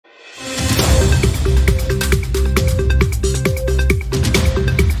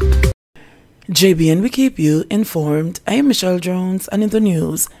JBN, we keep you informed. I am Michelle Jones, and in the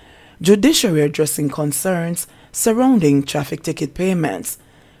news, judiciary addressing concerns surrounding traffic ticket payments.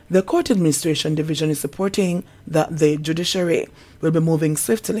 The Court Administration Division is reporting that the judiciary will be moving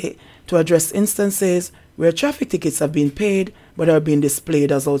swiftly to address instances where traffic tickets have been paid but are being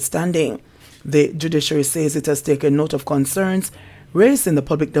displayed as outstanding. The judiciary says it has taken note of concerns raised in the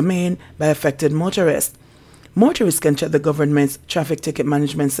public domain by affected motorists. Motorists can check the government's Traffic Ticket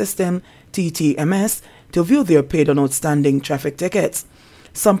Management System, TTMS, to view their paid and outstanding traffic tickets.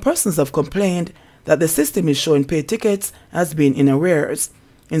 Some persons have complained that the system is showing paid tickets as being in arrears.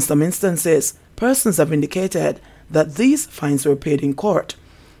 In some instances, persons have indicated that these fines were paid in court.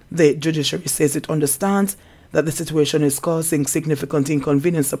 The judiciary says it understands that the situation is causing significant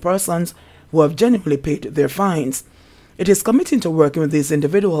inconvenience to persons who have genuinely paid their fines. It is committing to working with these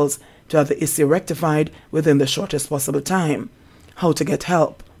individuals to have the issue rectified within the shortest possible time. How to get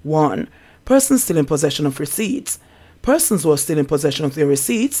help? 1. Persons still in possession of receipts. Persons who are still in possession of their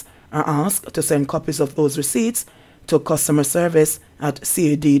receipts are asked to send copies of those receipts to customer service at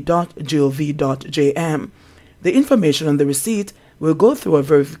cad.gov.jm. The information on the receipt will go through a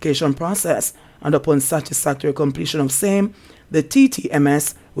verification process, and upon satisfactory completion of same, the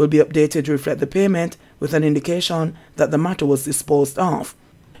TTMS will be updated to reflect the payment with an indication that the matter was disposed of.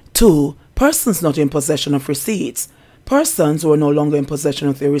 2. Persons not in possession of receipts. Persons who are no longer in possession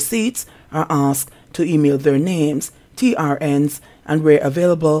of their receipts are asked to email their names, TRNs, and where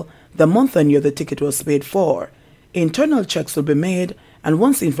available, the month and year the ticket was paid for. Internal checks will be made, and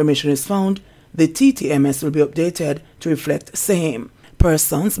once the information is found, the TTMS will be updated to reflect same.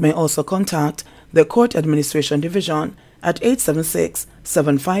 Persons may also contact the Court Administration Division at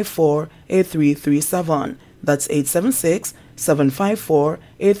 876-754-8337. That's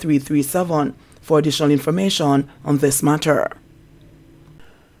 876-754-8337 for additional information on this matter.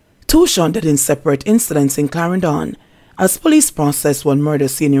 2 shot dead in separate incidents in Clarendon. As police processed one murder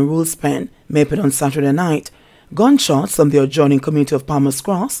scene in Rulespen, Maypen on Saturday night, gunshots from the adjoining community of Palmer's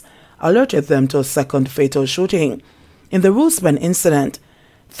Cross alerted them to a second fatal shooting. In the Rulespen incident,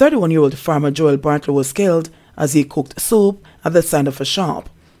 31-year-old farmer Joel Bartlett was killed as he cooked soup at the side of a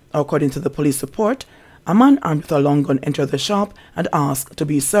shop. According to the police report, a man armed with a long gun entered the shop and asked to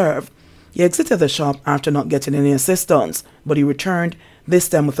be served. He exited the shop after not getting any assistance, but he returned, this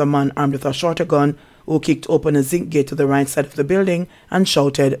time with a man armed with a shorter gun who kicked open a zinc gate to the right side of the building and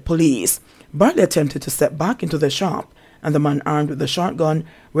shouted, "Police." Bartlett attempted to step back into the shop, and the man armed with the shotgun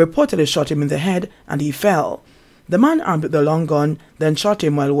reportedly shot him in the head and he fell. The man armed with the long gun then shot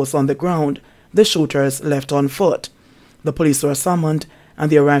him while he was on the ground. The shooters left on foot. The police were summoned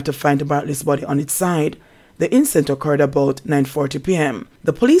and they arrived to find Bartlett's body on its side. The incident occurred about 9:40 p.m.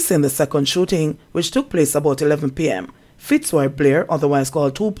 The police say in the second shooting, which took place about 11 p.m., Fitzroy Blair, otherwise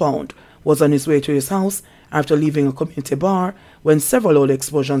called 2 Pound, was on his way to his house after leaving a community bar when several loud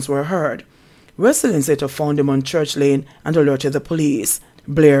explosions were heard. Residents later found him on Church Lane and alerted the police.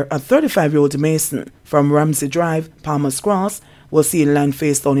 Blair, a 35-year-old mason from Ramsey Drive, Palmer's Cross, was seen lying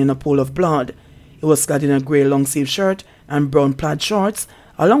face down in a pool of blood. He was clad in a grey long-sleeve shirt and brown plaid shorts,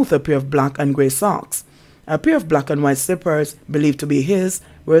 along with a pair of black and grey socks. A pair of black and white slippers, believed to be his,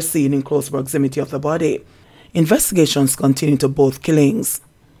 were seen in close proximity of the body. Investigations continue to both killings.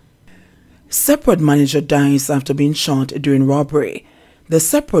 Separate manager dies after being shot during robbery. The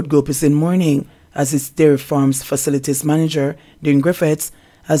Separate Group is in mourning as its dairy farms facilities manager, Dean Griffiths,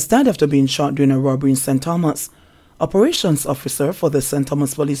 has died after being shot during a robbery in St. Thomas. Operations officer for the St.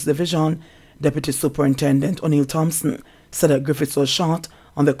 Thomas Police Division, Deputy Superintendent O'Neill Thompson, said that Griffiths was shot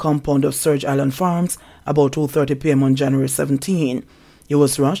on the compound of Surge Island Farms about 2:30 p.m. on January 17. He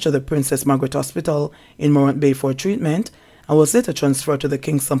was rushed to the Princess Margaret Hospital in Morant Bay for treatment and was later transferred to the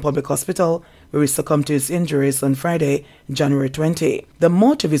Kingston Public Hospital, where he succumbed to his injuries on Friday, January 20. The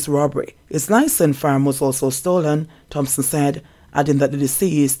motive of his robbery, his licensed firearm, was also stolen, Thompson said, adding that the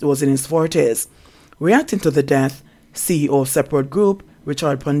deceased was in his 40s. Reacting to the death, CEO of Separate Group,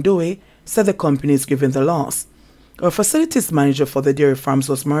 Richard Pandui, said the company is grieving the loss. A facilities manager for the dairy farms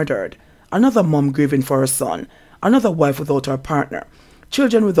was murdered, another mom grieving for her son, another wife without her partner,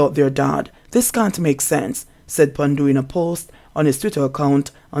 children without their dad. This can't make sense, said Pandui in a post on his Twitter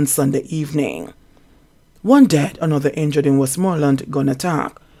account on Sunday evening. 1 dead, another injured in Westmoreland gun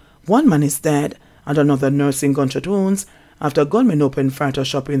attack. 1 man is dead and another nursing gunshot wounds after gunmen opened fire at a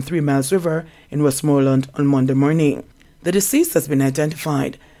shop in 3 Miles River in Westmoreland on Monday morning. The deceased has been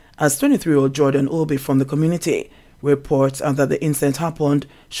identified as 23-year-old Jordan Obi from the community. Reports are that the incident happened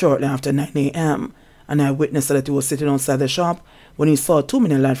shortly after 9 a.m. An eyewitness said that he was sitting outside the shop when he saw 2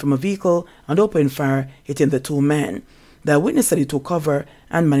 men alight from a vehicle and opened fire, hitting the 2 men. The witness said he took cover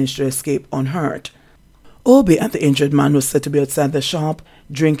and managed to escape unhurt. Obi and the injured man was said to be outside the shop,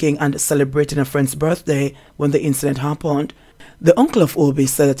 drinking and celebrating a friend's birthday when the incident happened. The uncle of Obi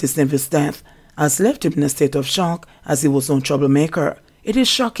said that his nephew's death has left him in a state of shock as he was no troublemaker. "It is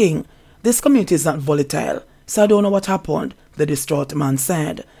shocking. This community is not volatile, so I don't know what happened," the distraught man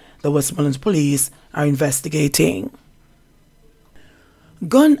said. The Westmoreland police are investigating.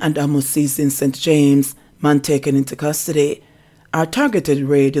 Gun and ammo seized in St. James, man taken into custody. A targeted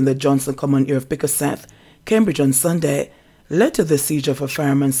raid in the Johnson Common area of Pickerseth, Cambridge on Sunday led to the siege of a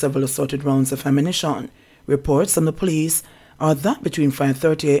firearm and several assorted rounds of ammunition. Reports from the police are that between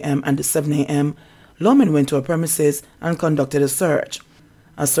 5:30 a.m. and 7 a.m., lawmen went to a premises and conducted a search.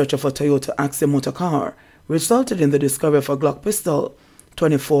 A search of a Toyota Axia motor car resulted in the discovery of a Glock pistol,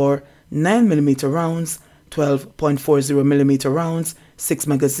 24 9mm rounds, 12.40mm rounds, 6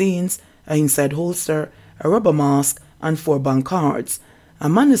 magazines, an inside holster, a rubber mask, and 4 bank cards. A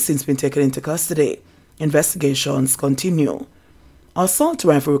man has since been taken into custody. Investigations continue. Assault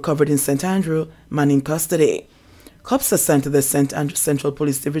rifle recovered in St. Andrew, man in custody. Cops assigned to the St. Andrew Central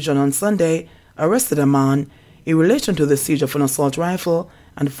Police Division on Sunday arrested a man in relation to the siege of an assault rifle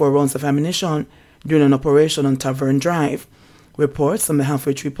and 4 rounds of ammunition during an operation on Tavern Drive. Reports from the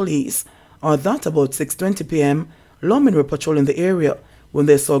Halfway Tree Police are that about 6:20 p.m., lawmen were patrolling the area when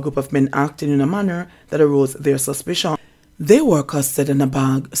they saw a group of men acting in a manner that arose their suspicion. They were accosted and a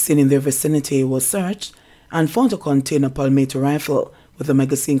bag seen in their vicinity was searched and found to contain a Palmetto rifle with a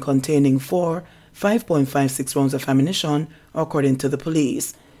magazine containing 4 5.56 rounds of ammunition, according to the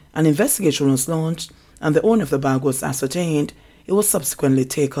police. An investigation was launched and the owner of the bag was ascertained. It was subsequently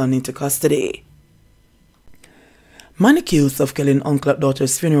taken into custody. Man accused of killing uncle at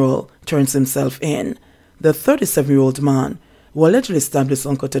daughter's funeral turns himself in. The 37-year-old man, who allegedly stabbed his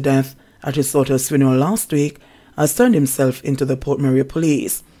uncle to death at his daughter's funeral last week, has turned himself into the Port Maria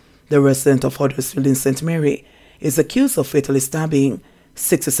police. The resident of Huddersfield in St. Mary is accused of fatally stabbing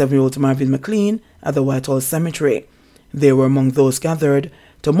 67-year-old Marvin McLean at the Whitehall Cemetery. They were among those gathered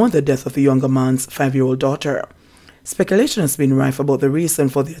to mourn the death of the younger man's 5-year-old daughter. Speculation has been rife about the reason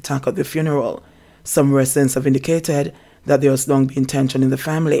for the attack at the funeral. Some residents have indicated that there has long been tension in the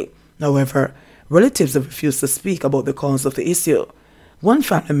family. However, relatives have refused to speak about the cause of the issue. One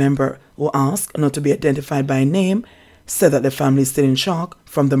family member, who asked not to be identified by name, said that the family is still in shock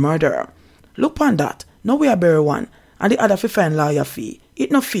from the murder. "Look on that, now we are bury one, and the other fi find lawyer fee.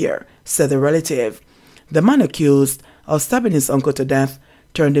 It no fear," said the relative. The man accused of stabbing his uncle to death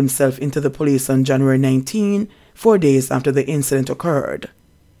turned himself into the police on January 19, 4 days after the incident occurred.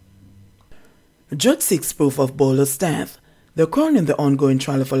 Judge seeks proof of Bolo's death. The Crown in the ongoing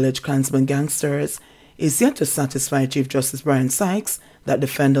trial of alleged Klansman gangsters is yet to satisfy Chief Justice Brian Sykes that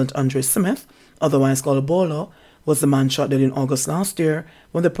defendant Andre Smith, otherwise called Bolo, was the man shot dead in August last year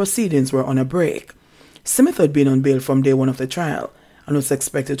when the proceedings were on a break. Smith had been on bail from day one of the trial and was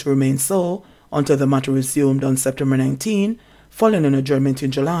expected to remain so until the matter resumed on September 19, following an adjournment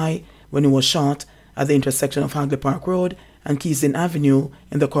in July when he was shot at the intersection of Hagley Park Road and Keysden Avenue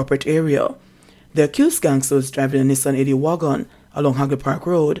in the corporate area. The accused gangster was driving a Nissan 80 wagon along Hagley Park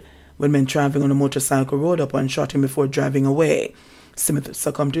Road when men traveling on a motorcycle rode up and shot him before driving away. Smith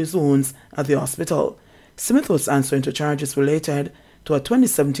succumbed to his wounds at the hospital. Smith was answering to charges related to a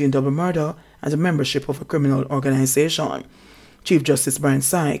 2017 double murder and a membership of a criminal organization. Chief Justice Brian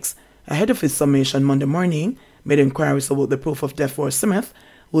Sykes, ahead of his summation Monday morning, made inquiries about the proof of death for Smith,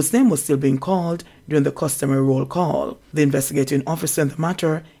 whose name was still being called during the customary roll call. The investigating officer in the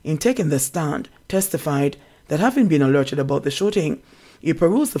matter, in taking the stand, testified that having been alerted about the shooting, he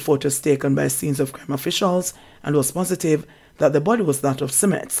perused the photos taken by scenes of crime officials and was positive that the body was that of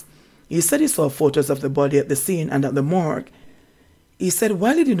Smith. He said he saw photos of the body at the scene and at the morgue. He said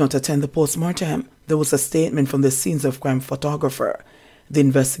while he did not attend the post-mortem, there was a statement from the scenes of crime photographer. The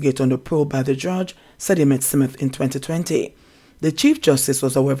investigator on the probe by the judge said he met Smith in 2020. The Chief Justice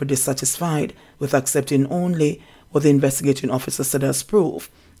was, however, dissatisfied with accepting only what the investigating officer said as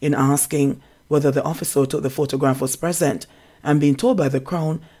proof, in asking whether the officer who took the photograph was present, and being told by the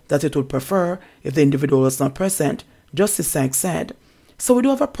Crown that it would prefer if the individual was not present. Justice Sykes said, "So we do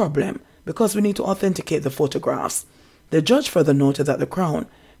have a problem because we need to authenticate the photographs." The judge further noted that the Crown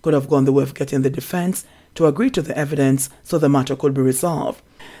could have gone the way of getting the defense to agree to the evidence so the matter could be resolved.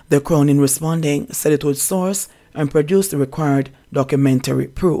 The Crown, in responding, said it would source and produce the required documentary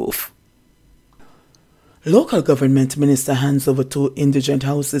proof. Local Government Minister hands over 2 indigent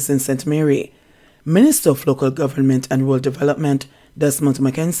houses in St. Mary. Minister of Local Government and Rural Development, Desmond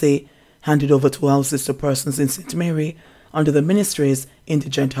McKenzie, handed over 2 houses to persons in St. Mary under the ministry's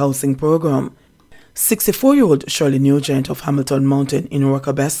indigent housing program. 64-year-old Shirley Nugent of Hamilton Mountain in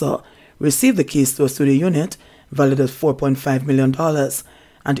Wakabessa received the keys to a studio unit valued at $4.5 million,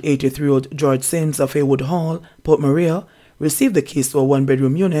 and 83-year-old George Sims of Haywood Hall, Port Maria, received the keys to a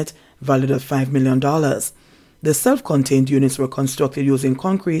one-bedroom unit valued at $5 million. The self-contained units were constructed using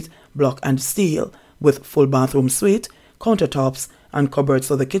concrete, block and steel, with full bathroom suite, countertops and cupboards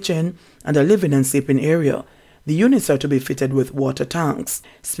for the kitchen, and a living and sleeping area. The units are to be fitted with water tanks.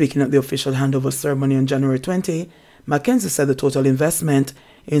 Speaking at the official handover ceremony on January 20, Mackenzie said the total investment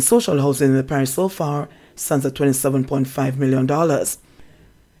in social housing in the parish so far stands at $27.5 million.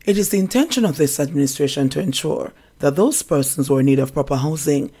 It is the intention of this administration to ensure that those persons who are in need of proper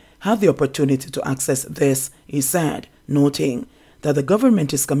housing have the opportunity to access this, he said, noting that the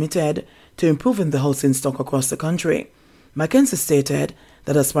government is committed to improving the housing stock across the country. Mackenzie stated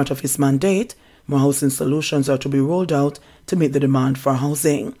that as part of his mandate, more housing solutions are to be rolled out to meet the demand for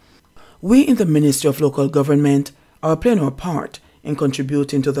housing. We in the Ministry of Local Government are playing our part in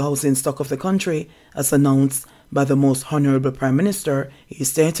contributing to the housing stock of the country, as announced by the Most Honorable Prime Minister, he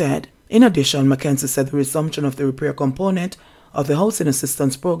stated. In addition, Mackenzie said the resumption of the repair component of the Housing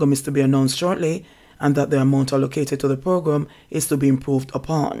Assistance Program is to be announced shortly, and that the amount allocated to the program is to be improved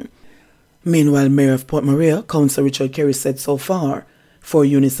upon. Meanwhile, Mayor of Port Maria, Councillor Richard Kerry, said so far 4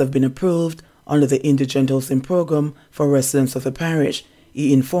 units have been approved under the Indigent Housing Program for residents of the parish.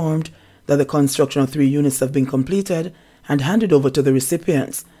 He informed that the construction of 3 units have been completed and handed over to the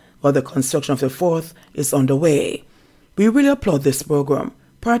recipients, while the construction of the 4th is underway. We really applaud this program.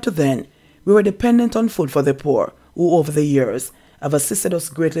 Prior to then, we were dependent on Food for the Poor, who over the years have assisted us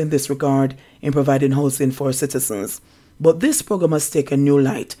greatly in this regard in providing housing for our citizens. But this program has taken new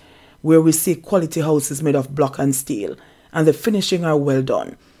light, where we see quality houses made of block and steel, and the finishing are well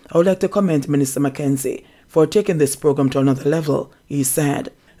done. I would like to commend Minister Mackenzie for taking this program to another level, he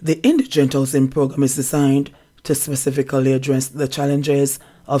said. The Indigent Housing Program is designed to specifically address the challenges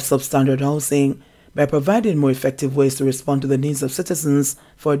of substandard housing by providing more effective ways to respond to the needs of citizens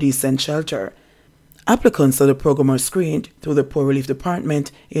for decent shelter. Applicants to the program are screened through the Poor Relief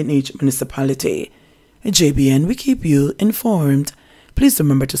Department in each municipality. JBN, we keep you informed. Please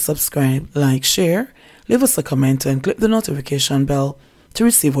remember to subscribe, like, share, leave us a comment and click the notification bell to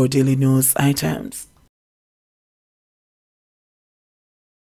receive our daily news items.